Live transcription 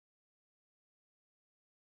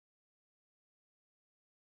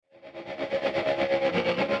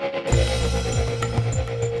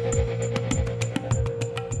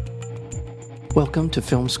Welcome to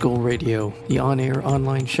Film School Radio, the on-air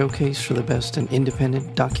online showcase for the best in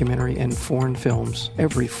independent documentary and foreign films,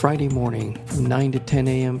 every Friday morning from 9 to 10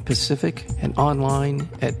 a.m. Pacific and online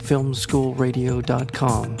at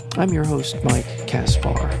filmschoolradio.com. I'm your host, Mike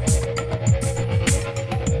Kaspar.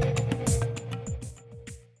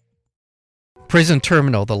 Prison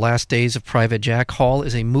Terminal, The Last Days of Private Jack Hall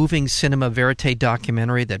is a moving cinema verite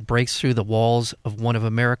documentary that breaks through the walls of one of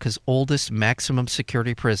America's oldest maximum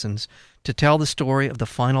security prisons to tell the story of the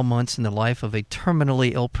final months in the life of a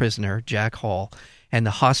terminally ill prisoner, Jack Hall, and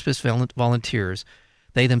the hospice volunteers,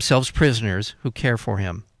 they themselves prisoners, who care for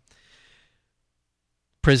him.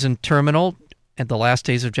 Prison Terminal and The Last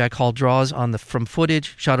Days of Jack Hall draws on from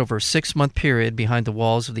footage shot over a 6-month period behind the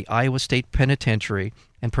walls of the Iowa State Penitentiary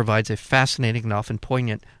and provides a fascinating and often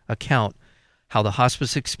poignant account how the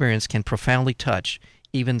hospice experience can profoundly touch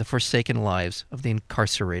even the forsaken lives of the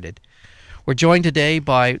incarcerated. We're joined today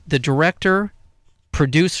by the director,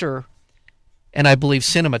 producer, and I believe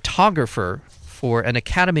cinematographer for an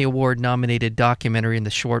Academy Award-nominated documentary in the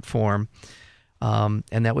short form, and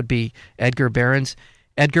that would be Edgar Behrens.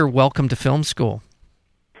 Edgar, welcome to Film School.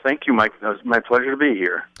 Thank you, Mike. It was my pleasure to be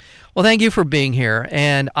here. Well, thank you for being here,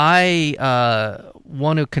 and I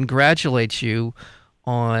want to congratulate you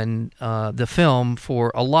on the film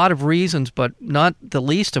for a lot of reasons, but not the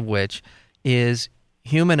least of which is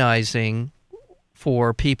humanizing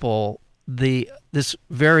for people this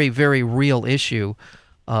very, very real issue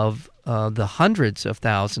of the hundreds of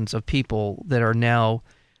thousands of people that are now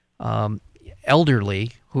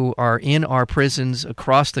elderly who are in our prisons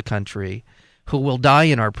across the country, who will die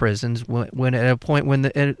in our prisons when at a point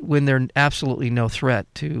when they're absolutely no threat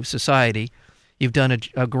to society. You've done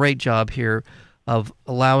a great job here of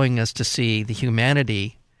allowing us to see the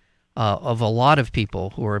humanity of a lot of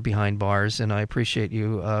people who are behind bars, and I appreciate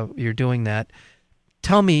you're doing that.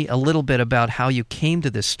 Tell me a little bit about how you came to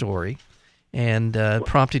this story and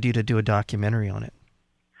prompted you to do a documentary on it.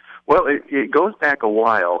 Well, it goes back a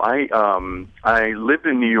while. I lived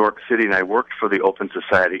in New York City, and I worked for the Open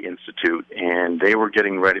Society Institute, and they were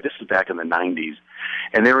getting ready. This is back in the 90s,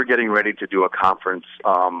 and they were getting ready to do a conference,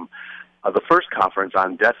 the first conference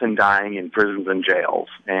on death and dying in prisons and jails.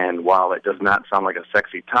 And while it does not sound like a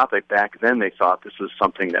sexy topic, back then they thought this was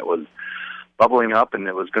something that was bubbling up and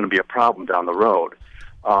it was going to be a problem down the road.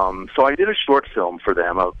 So I did a short film for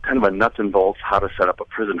them, kind of a nuts and bolts how to set up a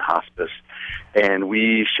prison hospice. And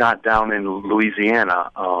we shot down in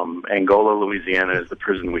Louisiana. Angola, Louisiana is the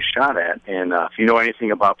prison we shot at. And if you know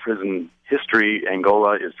anything about prison history,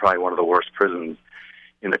 Angola is probably one of the worst prisons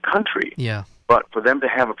in the country. Yeah. But for them to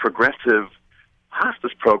have a progressive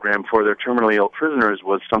hospice program for their terminally ill prisoners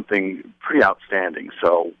was something pretty outstanding.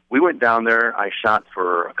 So we went down there. I shot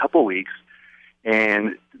for a couple weeks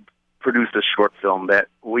and produced a short film that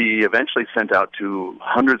we eventually sent out to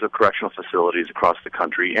hundreds of correctional facilities across the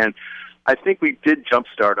country. And I think we did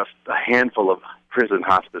jumpstart a handful of prison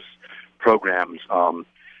hospice programs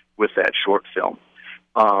with that short film.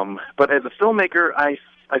 But as a filmmaker, I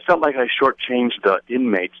felt like I shortchanged the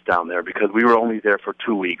inmates down there because we were only there for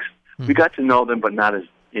 2 weeks. Mm-hmm. We got to know them, but not as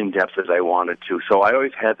in-depth as I wanted to. So I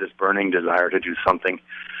always had this burning desire to do something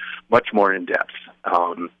much more in-depth.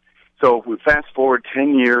 So we fast forward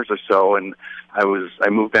 10 years or so, and I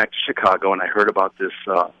moved back to Chicago, and I heard about this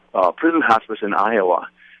prison hospice in Iowa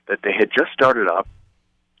that they had just started up.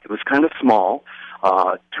 It was kind of small,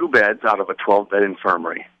 2 beds out of a 12-bed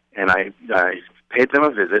infirmary. And I paid them a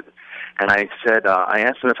visit, and I said, I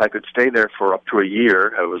asked them if I could stay there for up to a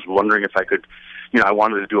year. I was wondering if I could, I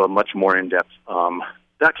wanted to do a much more in-depth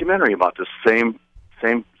documentary about the same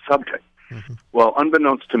subject. Mm-hmm. Well,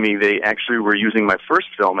 unbeknownst to me, they actually were using my first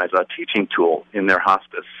film as a teaching tool in their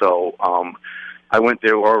hospice. So I went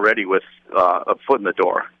there already with a foot in the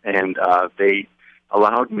door, and they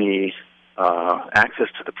allowed me access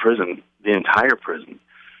to the prison, the entire prison,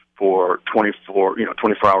 for 24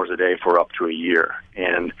 hours a day for up to a year.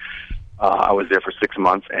 And I was there for 6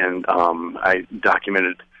 months, and I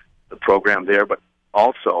documented the program there, but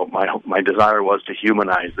also my desire was to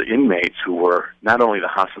humanize the inmates who were not only the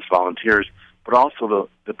hospice volunteers, but also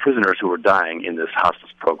the prisoners who were dying in this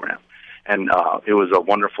hospice program. And it was a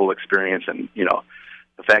wonderful experience, and,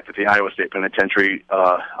 the fact that the Iowa State Penitentiary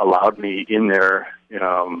allowed me in there,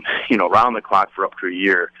 round the clock for up to a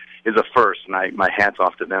year is a first, and my hat's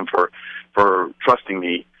off to them for trusting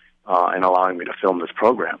me and allowing me to film this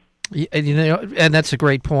program. And that's a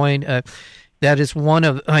great point. That is one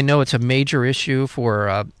of, I know it's a major issue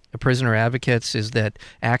for prisoner advocates, is that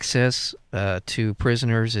access to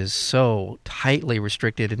prisoners is so tightly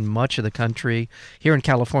restricted in much of the country. Here in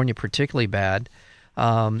California, particularly bad.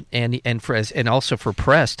 and also for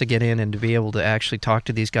press to get in and to be able to actually talk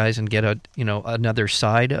to these guys and get another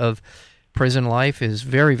side of prison life is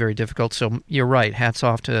very, very difficult. So you're right. Hats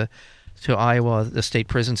off to Iowa, the state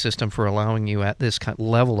prison system, for allowing you at this kind of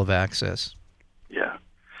level of access.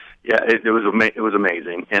 Yeah, it was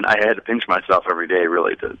amazing, and I had to pinch myself every day,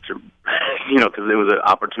 really, to because it was an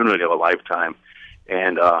opportunity of a lifetime,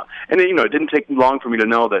 and it didn't take long for me to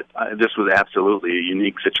know that this was absolutely a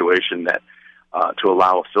unique situation, that to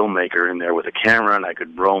allow a filmmaker in there with a camera, and I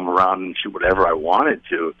could roam around and shoot whatever I wanted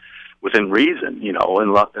to, within reason, and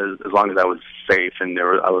as long as I was safe and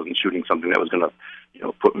I wasn't shooting something that was going to,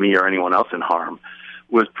 put me or anyone else in harm,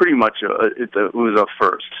 was pretty much it was a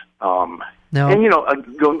first. No.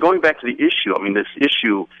 And going back to the issue, I mean, this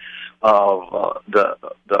issue of the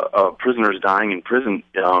prisoners dying in prison,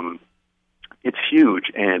 it's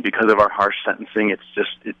huge, and because of our harsh sentencing,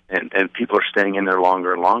 and people are staying in there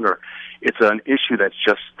longer and longer. It's an issue that's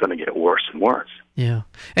just going to get worse and worse. Yeah,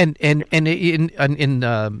 and in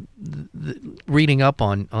reading up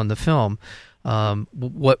on the film,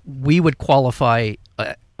 what we would qualify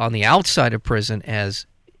on the outside of prison as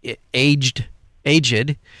aged.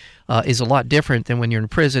 Is a lot different than when you're in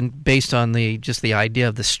prison, based on the idea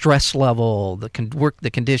of the stress level, the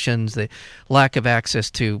conditions, the lack of access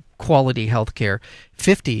to quality health care.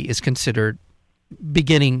 50 is considered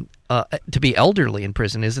beginning to be elderly in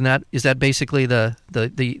prison. Is that basically the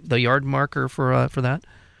yard marker for that?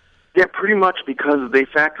 Yeah, pretty much, because they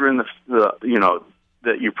factor in the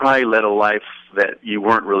that you probably led a life that you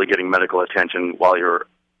weren't really getting medical attention while you're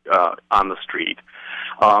on the street.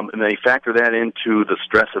 And they factor that into the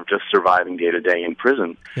stress of just surviving day to day in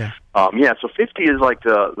prison. Yeah. So 50 is like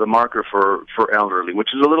the marker for elderly, which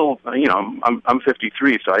is a little, I'm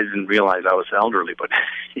 53, so I didn't realize I was elderly, but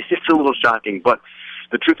it's a little shocking. But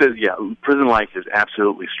the truth is, prison life is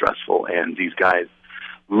absolutely stressful, and these guys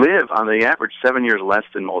live on the average 7 years less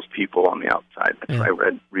than most people on the outside. That's what I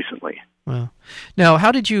read recently. Well, now,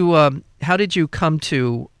 how did you come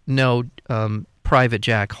to know Private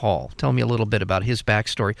Jack Hall? Tell me a little bit about his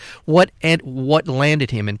backstory. What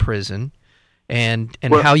landed him in prison, and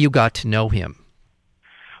how you got to know him.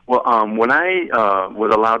 Well, when I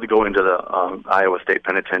was allowed to go into the Iowa State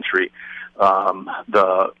Penitentiary,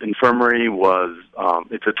 the infirmary was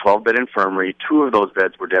it's a 12-bed infirmary. 2 of those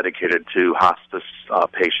beds were dedicated to hospice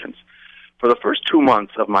patients. For the first 2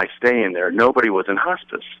 months of my stay in there, nobody was in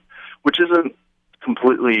hospice, which isn't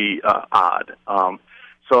completely odd.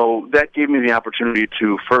 So that gave me the opportunity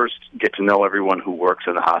to first get to know everyone who works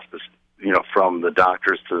in the hospice, from the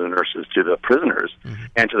doctors to the nurses to the prisoners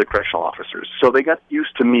and to the correctional officers. So they got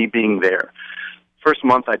used to me being there. First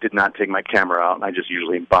month, I did not take my camera out, and I just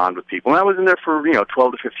usually bond with people. And I was in there for,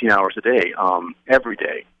 12 to 15 hours a day, every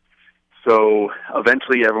day. So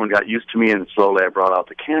eventually everyone got used to me, and slowly I brought out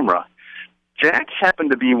the camera. Jack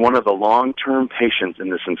happened to be one of the long-term patients in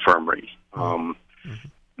this infirmary.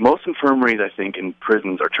 Most infirmaries, I think, in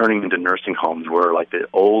prisons are turning into nursing homes where, like, the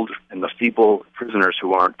old and the feeble prisoners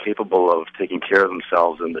who aren't capable of taking care of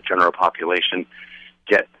themselves and the general population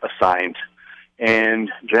get assigned. And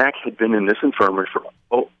Jack had been in this infirmary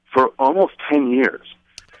for almost 10 years.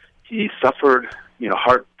 He suffered,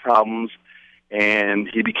 heart problems, and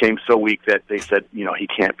he became so weak that they said, he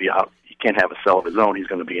can't be out. He can't have a cell of his own. He's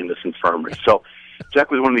going to be in this infirmary. So Jack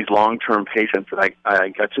was one of these long-term patients that I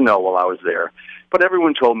got to know while I was there. But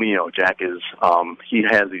everyone told me, Jack is, he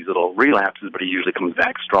has these little relapses, but he usually comes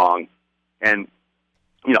back strong. And,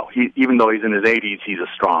 even though he's in his 80s, he's a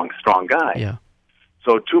strong guy. Yeah.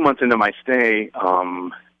 So 2 months into my stay,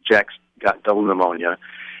 Jack's got double pneumonia,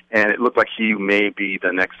 and it looked like he may be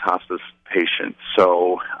the next hospice patient.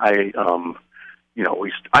 So I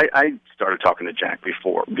started talking to Jack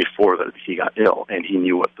before that he got ill, and he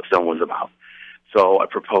knew what the film was about. So I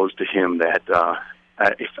proposed to him that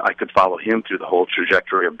if I could follow him through the whole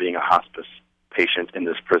trajectory of being a hospice patient in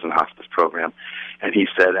this prison hospice program, and he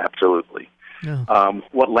said absolutely. Yeah.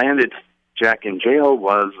 What landed Jack in jail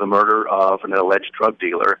was the murder of an alleged drug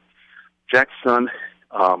dealer. Jack's son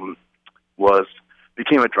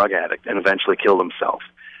became a drug addict and eventually killed himself.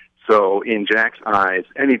 So in Jack's eyes,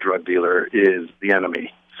 any drug dealer is the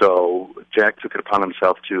enemy. So Jack took it upon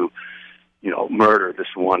himself to, murder this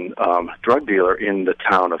one drug dealer in the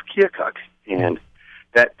town of Keokuk, and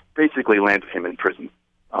that basically landed him in prison.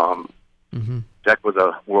 Jack was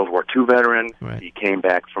a World War II veteran. Right. He came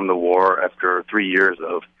back from the war after 3 years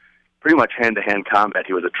of pretty much hand-to-hand combat.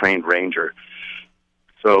 He was a trained ranger.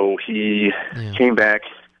 So he came back,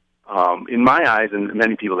 in my eyes, and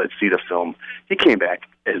many people that see the film, he came back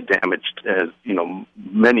as damaged as,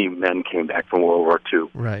 many men came back from World War II.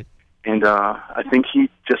 Right. And I think he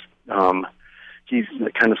just, he's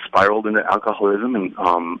kind of spiraled into alcoholism and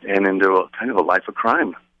into a kind of a life of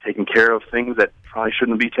crime, taking care of things that probably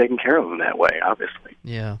shouldn't be taken care of in that way, obviously.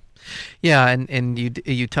 Yeah, and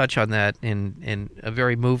you touch on that in a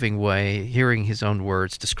very moving way, hearing his own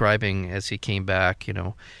words, describing as he came back,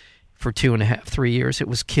 for 2.5, 3 years, it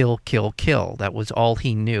was kill, kill, kill. That was all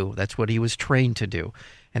he knew. That's what he was trained to do.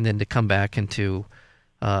 And then to come back into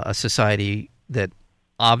a society that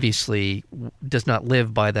obviously does not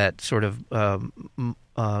live by that sort of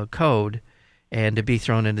code, and to be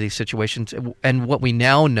thrown into these situations. And what we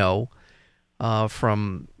now know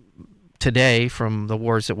from today, from the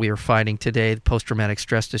wars that we are fighting today, the post-traumatic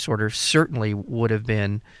stress disorder certainly would have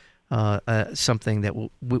been something that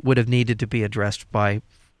would have needed to be addressed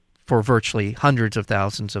for virtually hundreds of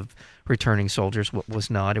thousands of returning soldiers. What was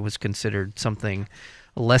not. It was considered something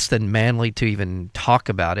less than manly to even talk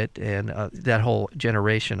about it, and that whole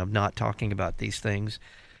generation of not talking about these things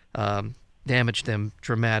damaged them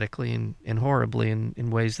dramatically and horribly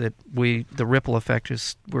in ways that the ripple effect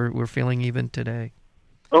we're feeling even today.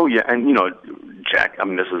 Oh, yeah, and, Jack,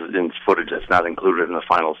 this is in footage that's not included in the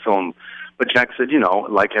final film, but Jack said,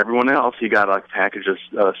 like everyone else, he got a package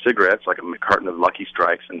of cigarettes, like a carton of Lucky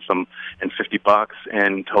Strikes and $50,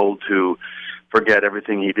 and told to forget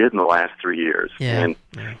everything he did in the last 3 years. Yeah.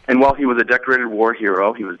 And while he was a decorated war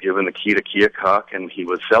hero, he was given the key to Keokuk, and he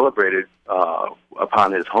was celebrated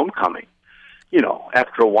upon his homecoming.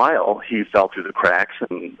 After a while, he fell through the cracks,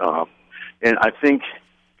 and I think,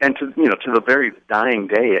 and to the very dying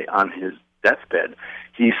day on his deathbed,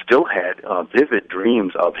 he still had vivid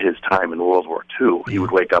dreams of his time in World War II. He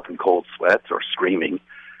would wake up in cold sweats or screaming,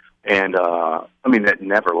 and that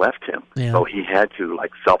never left him. Yeah. So he had to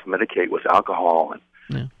self-medicate with alcohol, and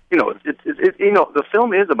the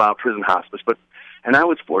film is about prison hospice, and I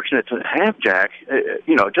was fortunate to have Jack,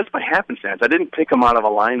 just by happenstance. I didn't pick him out of a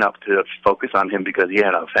lineup to focus on him because he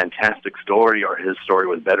had a fantastic story or his story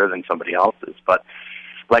was better than somebody else's. But,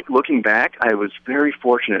 looking back, I was very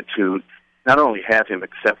fortunate to not only have him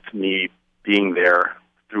accept me being there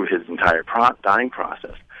through his entire dying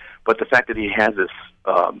process, but the fact that he has this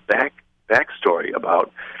backstory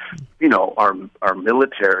about, our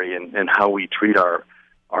military and how we treat our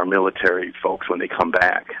military folks when they come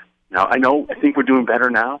back. Now, I think we're doing better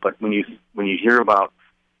now, but when you hear about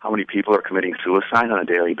how many people are committing suicide on a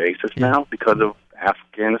daily basis now because of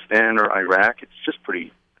Afghanistan or Iraq, it's just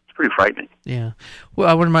pretty frightening. Yeah. Well,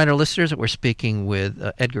 I want to remind our listeners that we're speaking with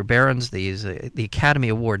Edgar Behrens, the Academy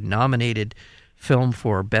Award nominated film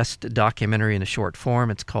for Best Documentary in a Short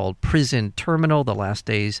Form. It's called Prison Terminal: The Last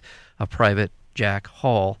Days of Private Jack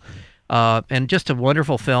Hall. And just a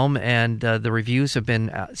wonderful film, and the reviews have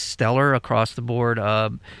been stellar across the board.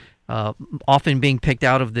 Often being picked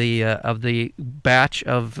out of the batch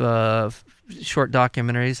of short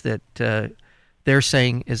documentaries that they're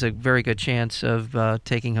saying is a very good chance of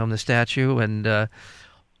taking home the statue. And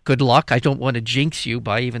good luck. I don't want to jinx you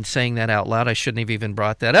by even saying that out loud. I shouldn't have even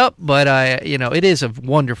brought that up, but it is a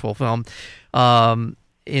wonderful film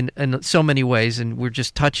in so many ways, and we're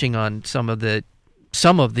just touching on some of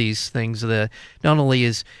these things. Not only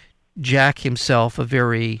is Jack himself a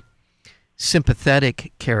very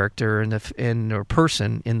sympathetic character or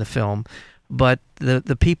person in the film, but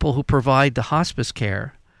the people who provide the hospice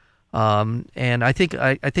care. And I think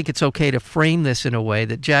it's okay to frame this in a way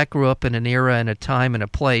that Jack grew up in an era and a time and a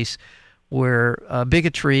place where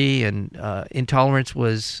bigotry and intolerance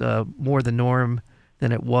was more the norm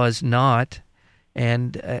than it was not.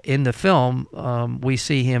 And in the film, we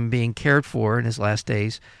see him being cared for in his last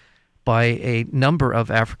days by a number of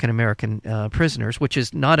African-American prisoners, which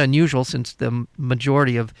is not unusual since the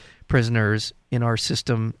majority of prisoners in our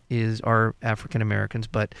system are African-Americans.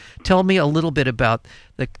 But tell me a little bit about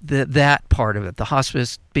that part of it, the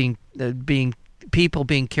hospice being people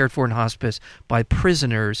being cared for in hospice by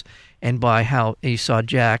prisoners, and by how you saw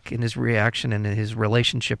Jack and his reaction and his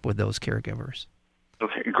relationship with those caregivers.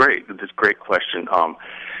 Okay, great. That's a great question.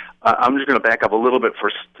 I'm just going to back up a little bit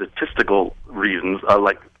for statistical reasons.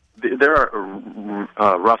 There are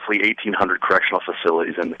roughly 1,800 correctional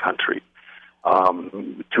facilities in the country.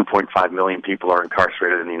 2.5 million people are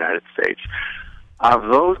incarcerated in the United States. Of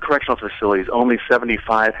those correctional facilities, only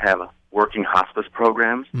 75 have working hospice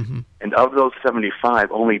programs, and of those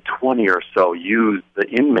 75, only 20 or so use the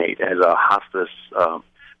inmate as a hospice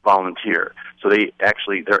volunteer. So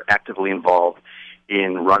they're actively involved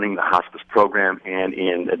in running the hospice program and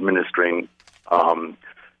in administering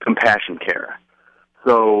compassion care.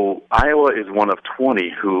 So Iowa is one of 20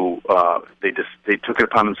 who they took it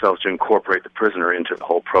upon themselves to incorporate the prisoner into the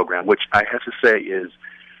whole program, which I have to say is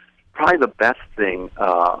probably the best thing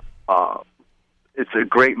it's a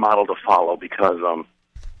great model to follow because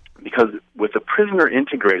with the prisoner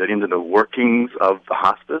integrated into the workings of the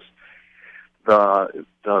hospice, the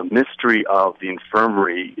mystery of the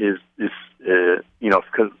infirmary is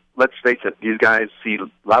because let's face it, these guys see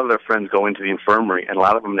a lot of their friends go into the infirmary, and a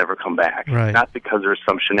lot of them never come back. Right. Not because there's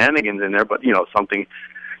some shenanigans in there, but something.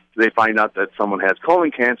 They find out that someone has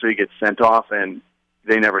colon cancer, he gets sent off, and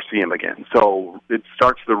they never see him again. So it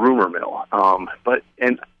starts the rumor mill.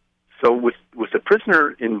 So with the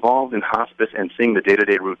prisoner involved in hospice and seeing the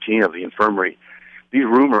day-to-day routine of the infirmary, these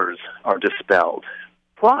rumors are dispelled.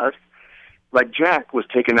 Plus, like Jack was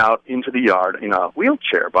taken out into the yard in a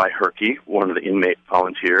wheelchair by Herky, one of the inmate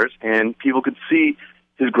volunteers, and people could see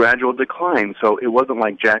his gradual decline. So it wasn't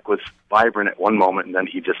like Jack was vibrant at one moment and then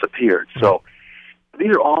he disappeared. So these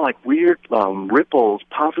are all like weird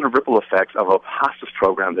positive ripple effects of a hospice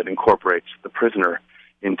program that incorporates the prisoner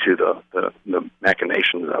into the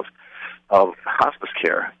machinations of hospice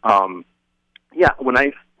care. When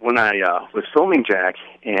I was filming Jack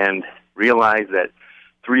and realized that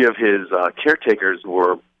 3 of his caretakers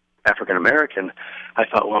were African American, I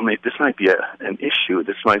thought, well, maybe this might be an issue.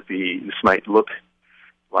 This might look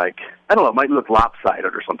like, I don't know, it might look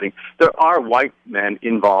lopsided or something. There are white men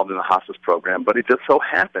involved in the hospice program, but it just so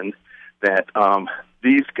happened that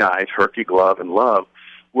these guys, Herky, Glove, and Love,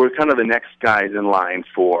 were kind of the next guys in line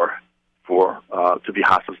to be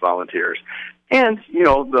hospice volunteers. And,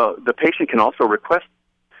 the patient can also request,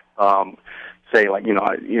 say, like,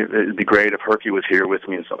 it'd be great if Herky was here with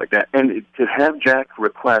me and stuff like that. And to have Jack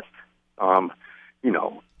request,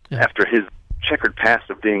 after his checkered past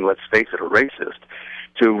of being, let's face it, a racist,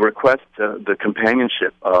 to request the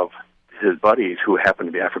companionship of his buddies who happen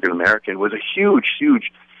to be African American was a huge,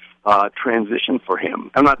 huge transition for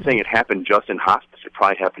him. I'm not saying it happened just in hospice. It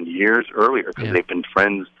probably happened years earlier because they've been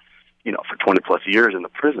friends, for 20-plus years in the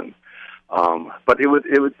prison. But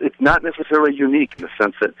it's not necessarily unique in the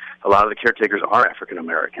sense that a lot of the caretakers are African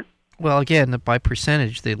American. Well, again, by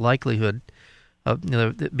percentage, the likelihood of,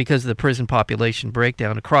 because of the prison population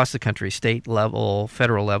breakdown across the country, state level,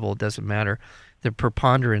 federal level, it doesn't matter. The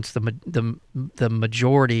preponderance, the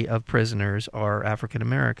majority of prisoners are African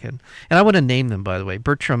American. And I want to name them, by the way.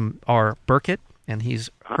 Bertram R. Burkett, and he's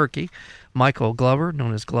Herky. Michael Glover,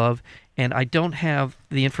 known as Glove. And I don't have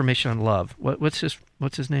the information on Love. What's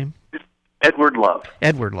his name? Edward Love.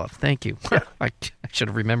 Edward Love, thank you. Yeah. I should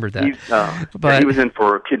have remembered that. He was in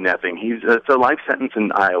for kidnapping. It's a life sentence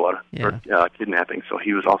in Iowa for kidnapping, so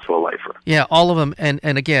he was also a lifer. Yeah, all of them.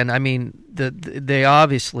 And again, I mean, they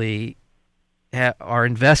obviously are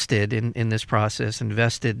invested in this process,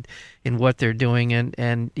 invested in what they're doing,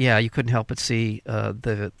 and you couldn't help but see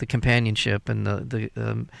the companionship and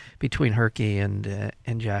the between Herky and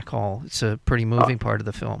Jack Hall. It's a pretty moving part of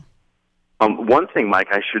the film. One thing, Mike,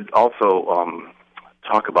 I should also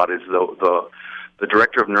talk about is the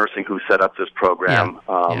director of nursing who set up this program,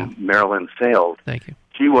 Marilyn Sales. Thank you.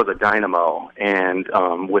 She was a dynamo, and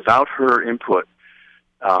without her input,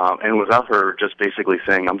 and without her just basically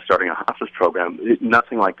saying, I'm starting a hospice program,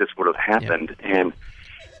 nothing like this would have happened. Yeah.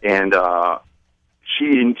 And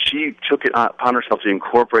she took it upon herself to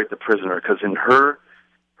incorporate the prisoner, because in her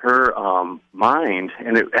mind,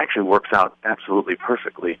 and it actually works out absolutely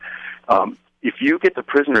perfectly, if you get the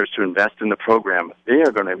prisoners to invest in the program, they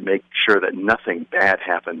are going to make sure that nothing bad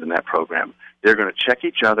happens in that program. They're going to check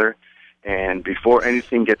each other, and before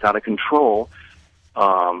anything gets out of control,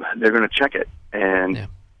 they're going to check it. And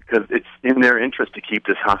because it's in their interest to keep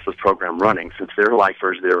this hospice program running, since they're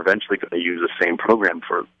lifers, they're eventually going to use the same program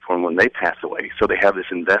for when they pass away. So they have this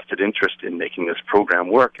invested interest in making this program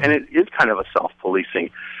work, and it is kind of a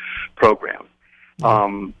self-policing program.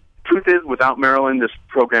 Truth is, without Marilyn, this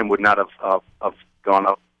program would not have gone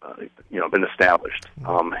up, been established.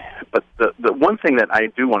 But the one thing that I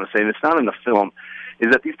do want to say, and it's not in the film,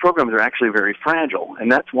 is that these programs are actually very fragile,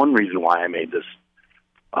 and that's one reason why I made this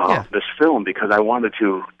this film, because I wanted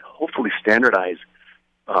to hopefully standardize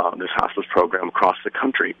this hospice program across the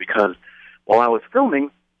country. Because while I was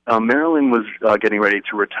filming, Marilyn was getting ready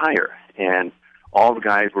to retire, and all the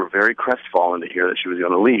guys were very crestfallen to hear that she was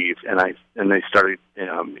going to leave, and they started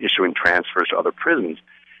issuing transfers to other prisons.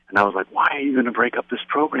 And I was like, why are you going to break up this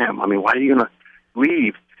program? I mean, why are you going to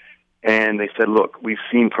leave? And they said, look, we've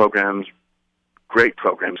seen great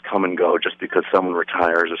programs come and go just because someone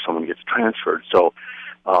retires or someone gets transferred. So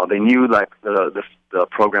they knew like the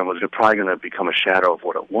program was probably going to become a shadow of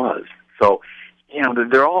what it was. So,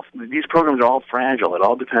 these programs are all fragile. It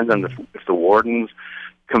all depends on if the warden's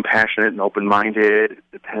compassionate and open-minded. It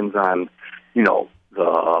depends on,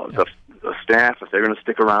 the the staff, if they're going to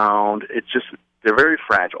stick around. They're very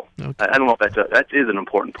fragile. Okay. I don't know if that is an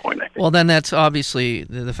important point, I think. Well, then that's obviously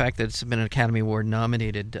the fact that it's been an Academy Award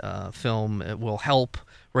nominated film. It will help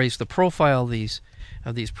raise the profile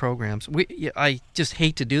of these programs. I just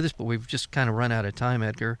hate to do this, but we've just kind of run out of time,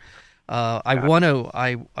 Edgar. I want to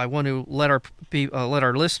let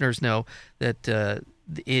our listeners know that the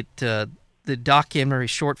documentary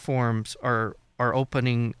short forms are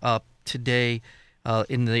opening up today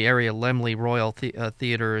in the area. Laemmle Royal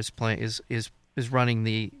Theater is running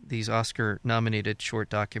these Oscar-nominated short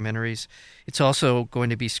documentaries. It's also going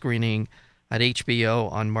to be screening at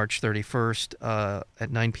HBO on March 31st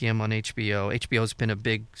at 9 p.m. on HBO. HBO's been a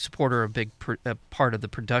big supporter, a big part of the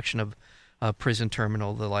production of Prison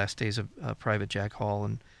Terminal, The Last Days of Private Jack Hall,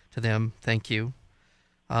 and to them, thank you.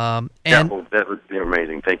 That would be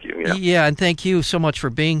amazing. Thank you. Yeah, and thank you so much for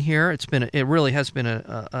being here. It really has been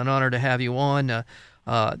an honor to have you on.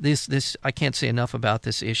 This I can't say enough about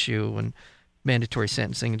this issue and mandatory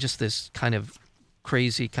sentencing, and just this kind of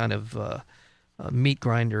crazy kind of meat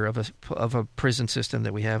grinder of a prison system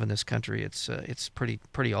that we have in this country. It's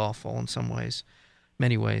pretty awful in some ways,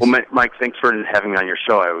 many ways. Well, Mike, thanks for having me on your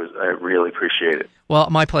show. I really appreciate it. Well,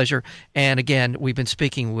 my pleasure. And again, we've been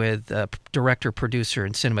speaking with director, producer,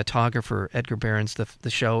 and cinematographer Edgar Behrens.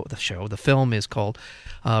 The film is called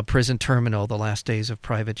Prison Terminal: The Last Days of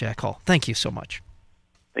Private Jack Hall. Thank you so much.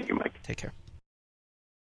 Thank you, Mike. Take care.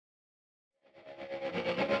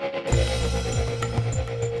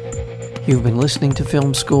 You've been listening to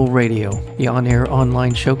Film School Radio, the on-air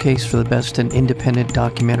online showcase for the best in independent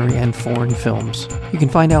documentary and foreign films. You can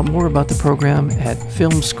find out more about the program at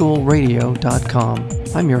filmschoolradio.com.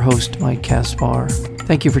 I'm your host, Mike Kaspar.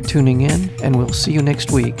 Thank you for tuning in, and we'll see you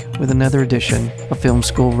next week with another edition of Film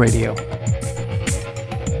School Radio.